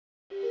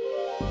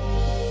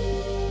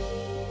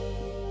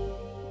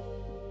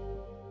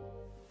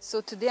So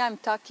today I'm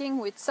talking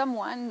with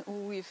someone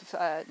who we've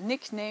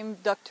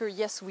nicknamed Dr.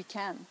 Yes We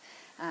Can.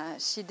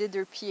 She did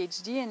her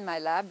PhD in my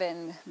lab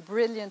and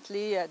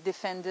brilliantly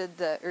defended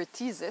her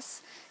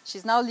thesis.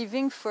 She's now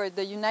leaving for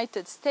the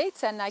United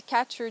States, and I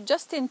catch her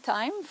just in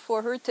time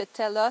for her to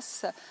tell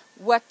us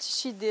what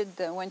she did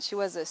when she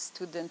was a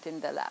student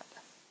in the lab.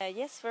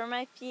 Yes, for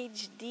my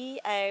PhD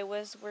I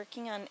was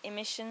working on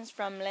emissions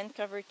from land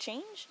cover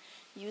change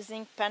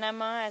using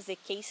Panama as a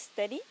case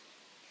study,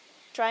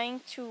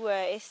 trying to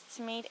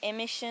estimate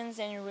emissions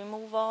and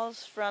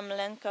removals from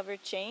land cover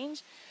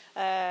change.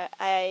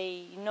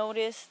 I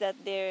noticed that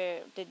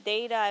the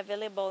data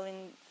available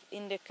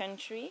in the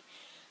country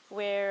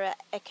were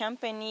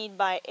accompanied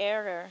by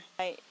error.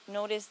 I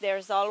noticed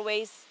there's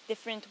always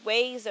different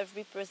ways of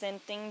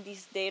representing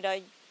this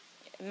data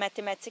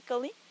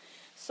mathematically,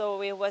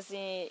 so it was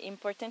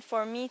important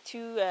for me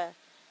to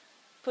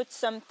put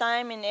some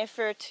time and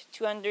effort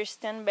to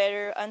understand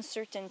better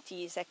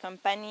uncertainties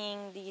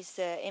accompanying these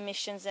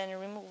emissions and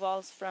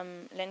removals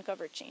from land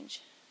cover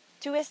change.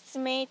 To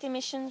estimate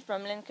emissions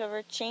from land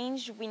cover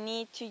change, we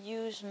need to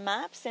use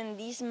maps, and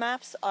these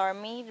maps are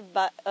made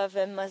of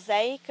a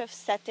mosaic of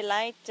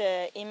satellite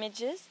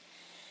images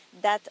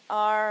that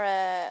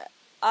are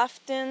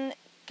often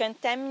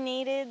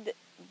contaminated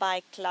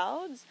by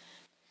clouds.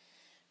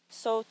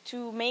 So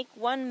to make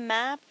one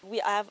map, we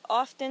have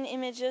often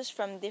images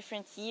from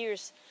different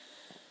years.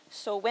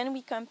 So when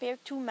we compare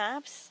two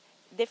maps,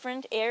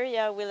 different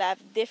area will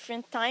have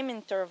different time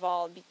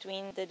interval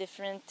between the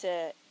different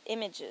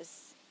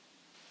images.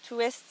 To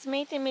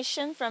estimate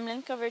emission from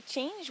land cover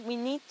change, we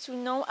need to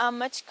know how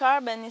much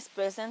carbon is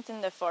present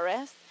in the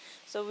forest.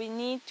 So we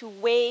need to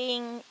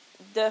weigh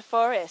the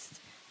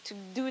forest. To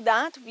do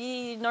that,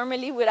 we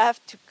normally would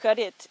have to cut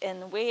it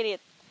and weigh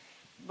it.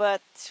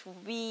 But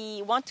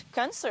we want to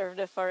conserve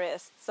the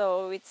forest,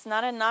 so it's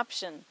not an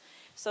option.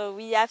 So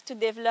we have to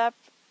develop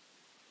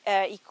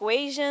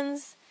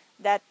equations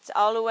that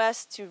allow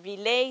us to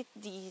relate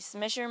these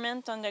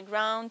measurements on the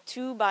ground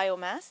to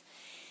biomass.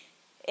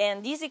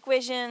 And these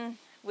equations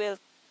will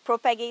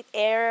propagate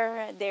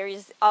error. There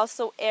is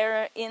also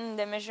error in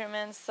the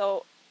measurements.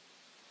 So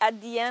at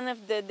the end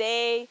of the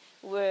day,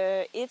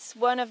 it's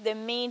one of the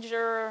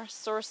major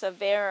sources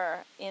of error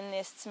in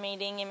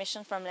estimating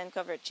emission from land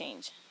cover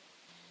change.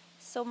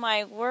 So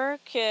my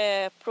work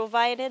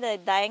provided a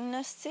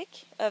diagnostic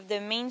of the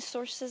main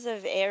sources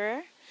of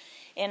error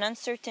and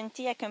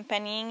uncertainty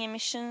accompanying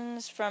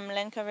emissions from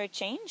land cover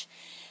change.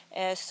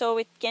 So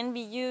it can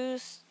be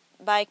used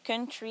by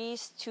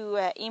countries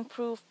to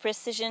improve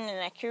precision and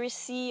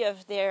accuracy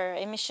of their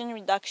emission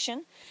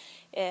reduction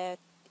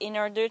in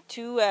order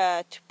to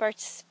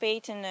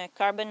participate in a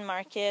carbon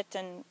market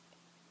and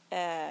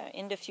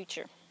in the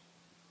future.